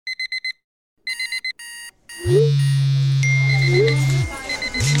You've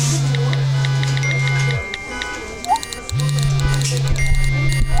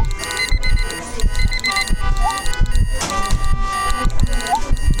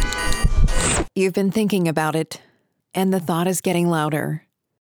been thinking about it, and the thought is getting louder.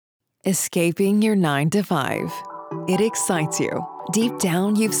 Escaping your 9 to 5. It excites you. Deep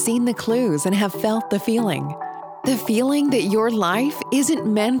down, you've seen the clues and have felt the feeling. The feeling that your life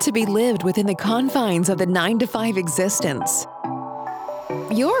isn't meant to be lived within the confines of the 9 to 5 existence.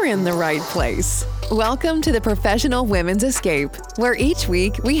 You're in the right place. Welcome to the Professional Women's Escape, where each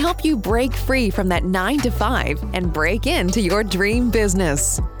week we help you break free from that 9 to 5 and break into your dream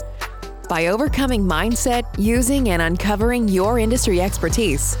business. By overcoming mindset, using and uncovering your industry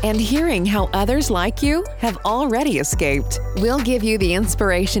expertise, and hearing how others like you have already escaped, we'll give you the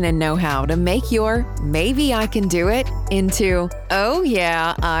inspiration and know-how to make your "maybe I can do it" into "oh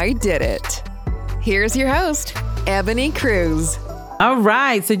yeah, I did it." Here's your host, Ebone Cruz. All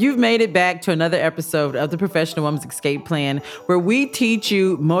right, so you've made it back to another episode of the Professional Woman's Escape Plan, where we teach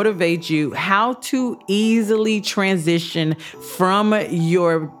you, motivate you how to easily transition from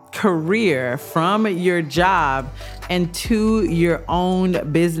your career, from your job, and to your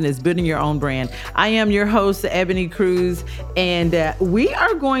own business, building your own brand. I am your host, Ebone Cruz, and we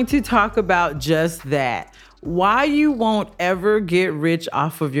are going to talk about just that. Why you won't ever get rich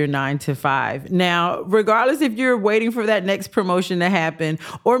off of your 9 to 5. Now, regardless if you're waiting for that next promotion to happen,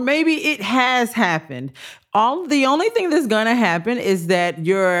 or maybe it has happened, the only thing that's going to happen is that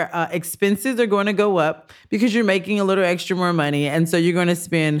your expenses are going to go up because you're making a little extra more money. And so you're going to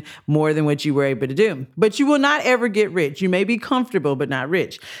spend more than what you were able to do. But you will not ever get rich. You may be comfortable, but not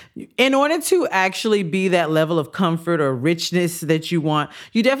rich. In order to actually be that level of comfort or richness that you want,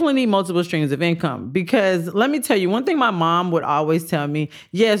 you definitely need multiple streams of income. Because let me tell you, one thing my mom would always tell me,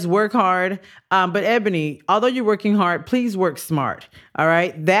 yes, work hard. But Ebone, although you're working hard, please work smart. All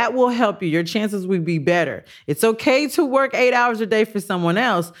right. That will help you. Your chances will be better. It's okay to work 8 hours a day for someone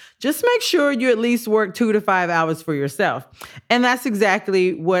else. Just make sure you at least work 2 to 5 hours for yourself. And that's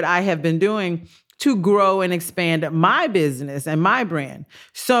exactly what I have been doing to grow and expand my business and my brand.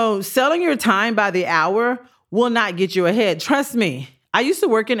 So selling your time by the hour will not get you ahead. Trust me. I used to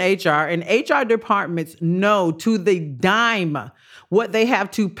work in HR, and HR departments know to the dime what they have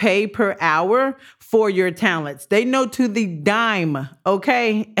to pay per hour for your talents. They know to the dime,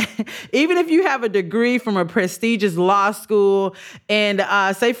 okay? Even if you have a degree from a prestigious law school and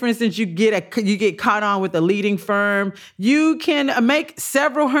say, for instance, you get caught on with a leading firm, you can make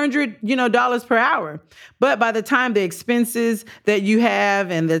several hundred, dollars per hour. But by the time the expenses that you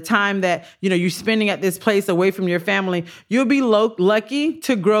have and the time that, you're spending at this place away from your family, you'll be lucky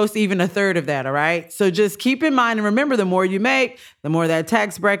to gross even a third of that, all right? So just keep in mind and remember, the more you make, the more that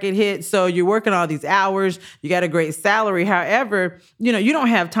tax bracket hits. So you're working all these hours, you got a great salary. However, you don't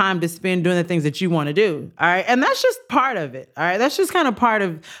have time to spend doing the things that you want to do. All right. And that's just part of it. All right. That's just kind of part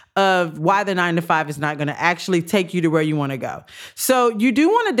of why the 9 to 5 is not going to actually take you to where you want to go. So you do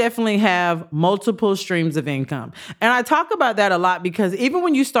want to definitely have multiple streams of income. And I talk about that a lot because even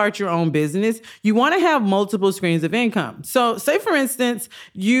when you start your own business, you want to have multiple streams of income. So say, for instance,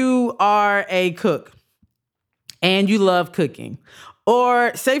 you are a cook and you love cooking.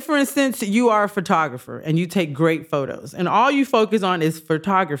 Or say, for instance, you are a photographer and you take great photos and all you focus on is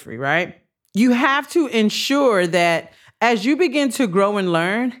photography, right? You have to ensure that as you begin to grow and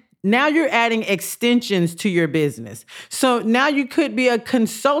learn, now you're adding extensions to your business. So now you could be a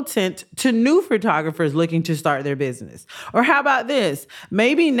consultant to new photographers looking to start their business. Or how about this?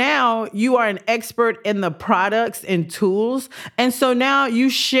 Maybe now you are an expert in the products and tools. And so now you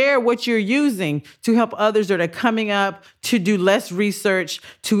share what you're using to help others that are coming up to do less research,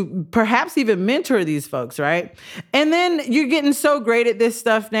 to perhaps even mentor these folks, right? And then you're getting so great at this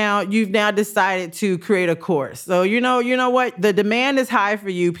stuff now, you've now decided to create a course. So you know what? The demand is high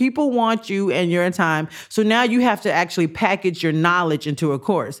for you. People want you and your time. So now you have to actually package your knowledge into a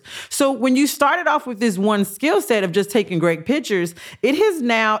course. So when you started off with this one skill set of just taking great pictures, it has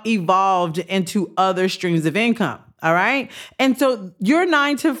now evolved into other streams of income. All right. And so your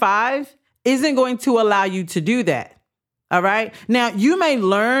 9 to 5 isn't going to allow you to do that. All right. Now, you may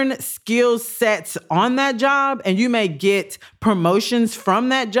learn skill sets on that job and you may get promotions from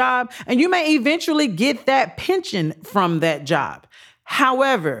that job and you may eventually get that pension from that job.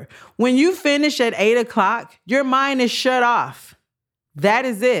 However, when you finish at 8 o'clock, your mind is shut off. That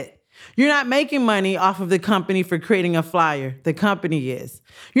is it. You're not making money off of the company for creating a flyer. The company is.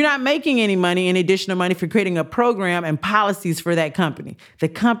 You're not making any money, any additional money for creating a program and policies for that company. The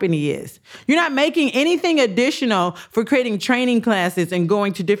company is. You're not making anything additional for creating training classes and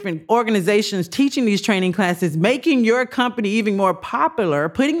going to different organizations, teaching these training classes, making your company even more popular,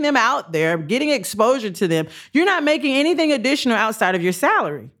 putting them out there, getting exposure to them. You're not making anything additional outside of your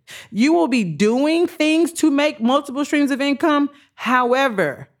salary. You will be doing things to make multiple streams of income.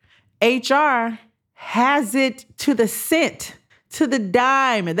 However, HR has it to the cent, to the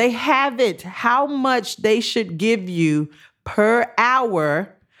dime. They have it, how much they should give you per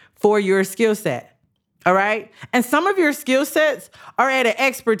hour for your skill set. All right. And some of your skill sets are at an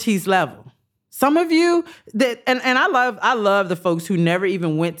expertise level. Some of you that, and I love the folks who never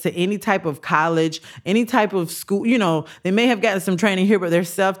even went to any type of college, any type of school. You know, they may have gotten some training here, but they're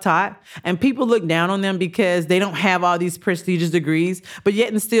self-taught, and people look down on them because they don't have all these prestigious degrees, but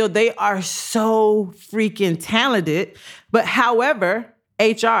yet and still they are so freaking talented. But however,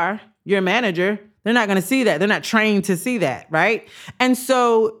 HR, your manager, they're not going to see that. They're not trained to see that, right? And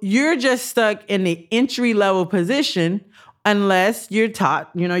so you're just stuck in the entry level position unless you're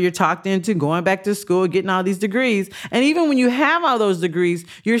talked into going back to school, getting all these degrees. And even when you have all those degrees,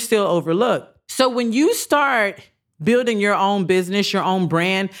 you're still overlooked. So when you start building your own business, your own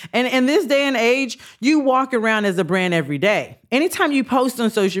brand, and in this day and age, you walk around as a brand every day. Anytime you post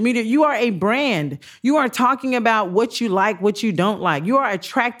on social media, you are a brand. You are talking about what you like, what you don't like. You are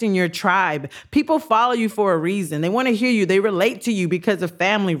attracting your tribe. People follow you for a reason. They want to hear you. They relate to you because of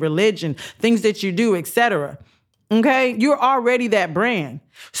family, religion, things that you do, etc. Okay, you're already that brand.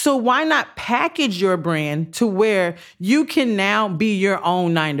 So why not package your brand to where you can now be your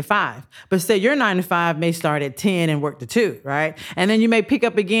own 9 to 5? But say your 9 to 5 may start at 10 and work to 2, right? And then you may pick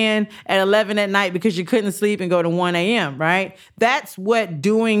up again at 11 at night because you couldn't sleep and go to 1 a.m., right? That's what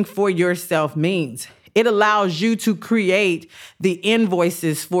doing for yourself means. It allows you to create the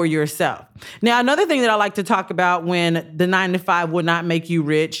invoices for yourself. Now, another thing that I like to talk about when the 9 to 5 will not make you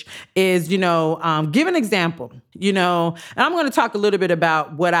rich is, give an example, and I'm going to talk a little bit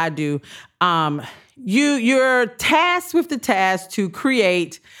about what I do. You're tasked with the task to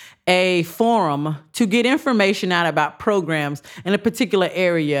create a forum to get information out about programs in a particular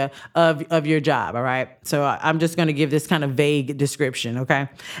area of your job, all right? So I'm just going to give this kind of vague description, okay?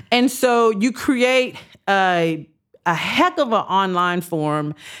 And so you create a heck of an online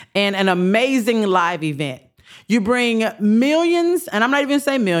forum and an amazing live event. You bring millions, and I'm not even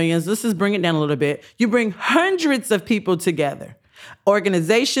saying millions, let's just bring it down a little bit. You bring hundreds of people together.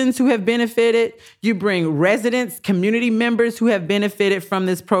 Organizations who have benefited, you bring residents, community members who have benefited from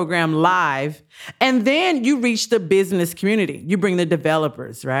this program live, and then you reach the business community. You bring the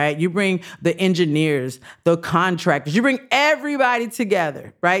developers, right? You bring the engineers, the contractors. You bring everybody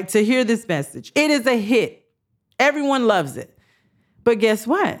together, right, to hear this message. It is a hit. Everyone loves it. But guess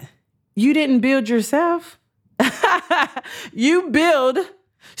what? You didn't build yourself. You build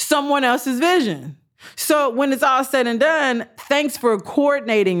someone else's vision. So when it's all said and done, thanks for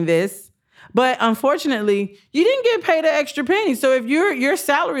coordinating this. But unfortunately, you didn't get paid an extra penny. So if your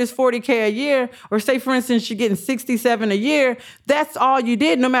salary is $40K a year, or say, for instance, you're getting $67 a year, that's all you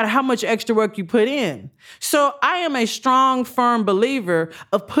did, no matter how much extra work you put in. So I am a strong, firm believer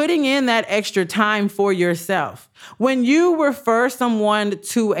of putting in that extra time for yourself. When you refer someone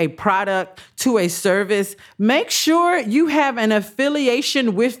to a product, to a service, make sure you have an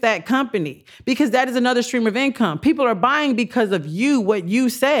affiliation with that company, because that is another stream of income. People are buying because of you, what you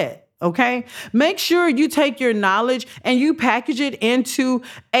said. Okay? Make sure you take your knowledge and you package it into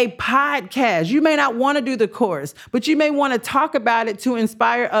a podcast. You may not want to do the course, but you may want to talk about it to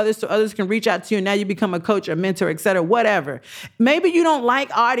inspire others so others can reach out to you. And now you become a coach, a mentor, et cetera, whatever. Maybe you don't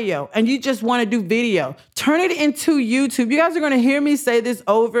like audio and you just want to do video. Turn it into YouTube. You guys are going to hear me say this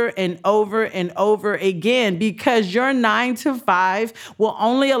over and over and over again, because your 9 to 5 will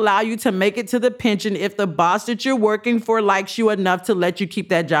only allow you to make it to the pension if the boss that you're working for likes you enough to let you keep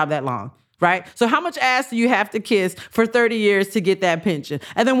that job that long. Right? So how much ass do you have to kiss for 30 years to get that pension?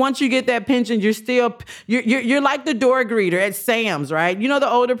 And then once you get that pension, you're like the door greeter at Sam's, right? You know, the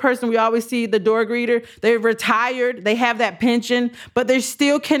older person, we always see the door greeter, they're retired, they have that pension, but they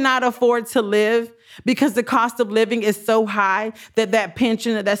still cannot afford to live because the cost of living is so high that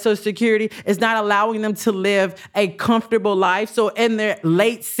pension, that Social Security is not allowing them to live a comfortable life. So in their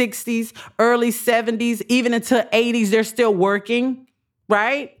late 60s, early 70s, even into 80s, they're still working,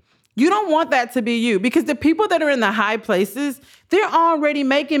 right? You don't want that to be you, because the people that are in the high places, they're already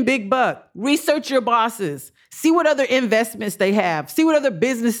making big buck. Research your bosses. See what other investments they have. See what other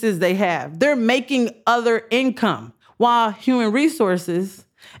businesses they have. They're making other income. While human resources,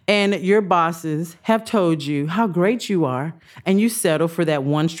 and your bosses have told you how great you are, and you settle for that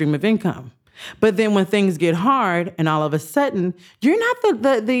one stream of income. But then when things get hard and all of a sudden, you're not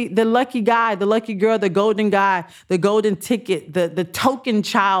the lucky guy, the lucky girl, the golden guy, the golden ticket, the token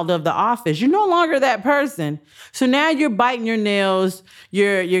child of the office. You're no longer that person. So now you're biting your nails.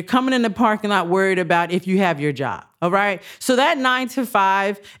 You're coming in the parking lot worried about if you have your job. All right. So that 9 to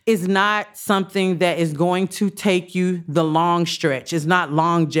 5 is not something that is going to take you the long stretch. It's not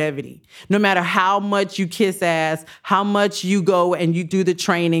longevity. No matter how much you kiss ass, how much you go and you do the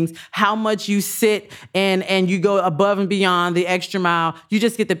trainings, how much you sit and you go above and beyond the extra mile, you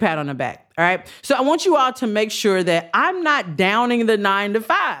just get the pat on the back. All right. So I want you all to make sure that I'm not downing the 9 to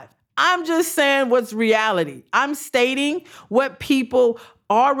 5. I'm just saying what's reality. I'm stating what people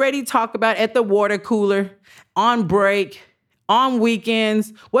already talk about at the water cooler, on break, on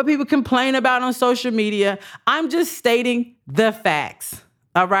weekends, what people complain about on social media. I'm just stating the facts.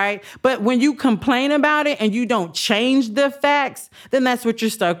 All right. But when you complain about it and you don't change the facts, then that's what you're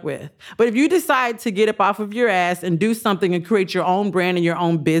stuck with. But if you decide to get up off of your ass and do something and create your own brand and your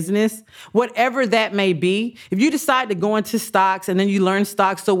own business, whatever that may be, if you decide to go into stocks and then you learn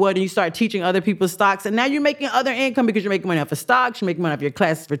stocks, so what? And you start teaching other people stocks, and now you're making other income because you're making money off of stocks, you're making money off your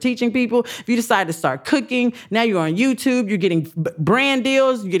classes for teaching people. If you decide to start cooking, now you're on YouTube, you're getting brand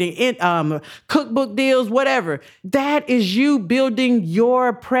deals, you're getting cookbook deals, whatever. That is you building your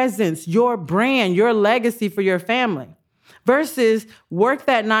presence, your brand, your legacy for your family. Versus work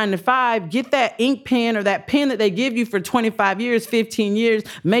that 9 to 5, get that ink pen or that pen that they give you for 25 years, 15 years,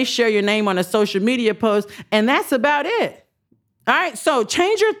 may share your name on a social media post, and that's about it. All right, so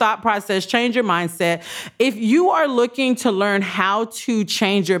change your thought process, change your mindset. If you are looking to learn how to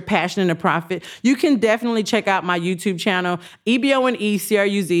change your passion into profit, you can definitely check out my YouTube channel, Ebone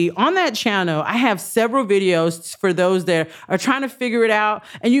Cruz. On that channel, I have several videos for those that are trying to figure it out.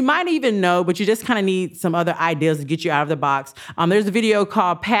 And you might even know, but you just kind of need some other ideas to get you out of the box. There's a video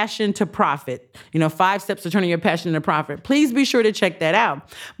called Passion to Profit, 5 steps to turning your passion into profit. Please be sure to check that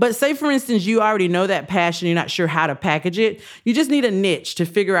out. But say, for instance, you already know that passion, you're not sure how to package it. You just need a niche to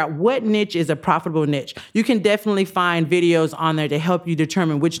figure out what niche is a profitable niche. You can definitely find videos on there to help you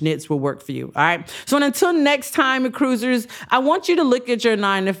determine which niche will work for you. All right. So until next time, cruisers, I want you to look at your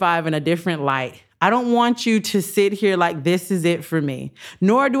 9 to 5 in a different light. I don't want you to sit here like this is it for me.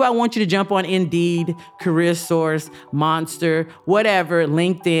 Nor do I want you to jump on Indeed, Career Source, Monster, whatever,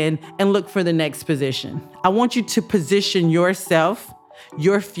 LinkedIn, and look for the next position. I want you to position yourself,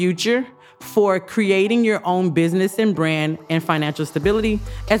 your future, for creating your own business and brand and financial stability,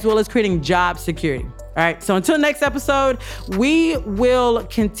 as well as creating job security. All right. So until next episode, we will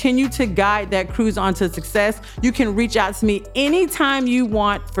continue to guide that cruise onto success. You can reach out to me anytime you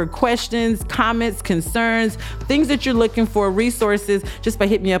want for questions, comments, concerns, things that you're looking for, resources, just by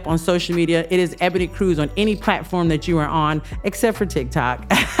hitting me up on social media. It is Ebone Cruz on any platform that you are on, except for TikTok.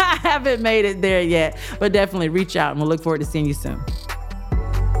 I haven't made it there yet, but definitely reach out and we'll look forward to seeing you soon.